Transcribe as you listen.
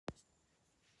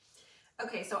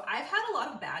Okay, so I've had a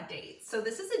lot of bad dates. So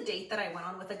this is a date that I went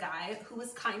on with a guy who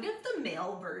was kind of the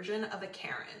male version of a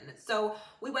Karen. So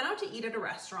we went out to eat at a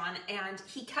restaurant and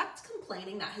he kept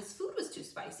complaining that his food was too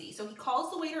spicy. So he calls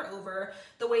the waiter over.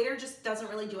 The waiter just doesn't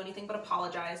really do anything but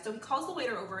apologize. So he calls the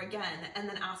waiter over again and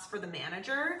then asks for the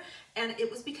manager. And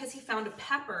it was because he found a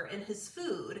pepper in his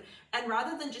food. And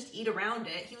rather than just eat around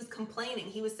it, he was complaining.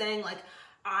 He was saying like,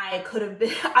 I could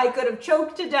have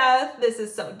choked to death. This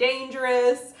is so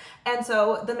dangerous. And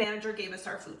so the manager gave us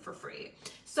our food for free.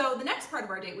 So the next part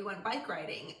of our date, we went bike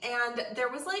riding and there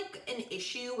was like an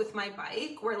issue with my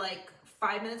bike where like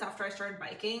 5 minutes after I started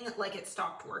biking, like it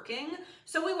stopped working.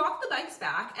 So we walked the bikes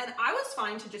back and I was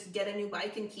fine to just get a new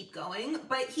bike and keep going,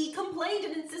 but he complained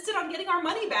and insisted on getting our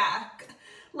money back.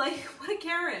 Like, what a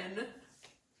Karen.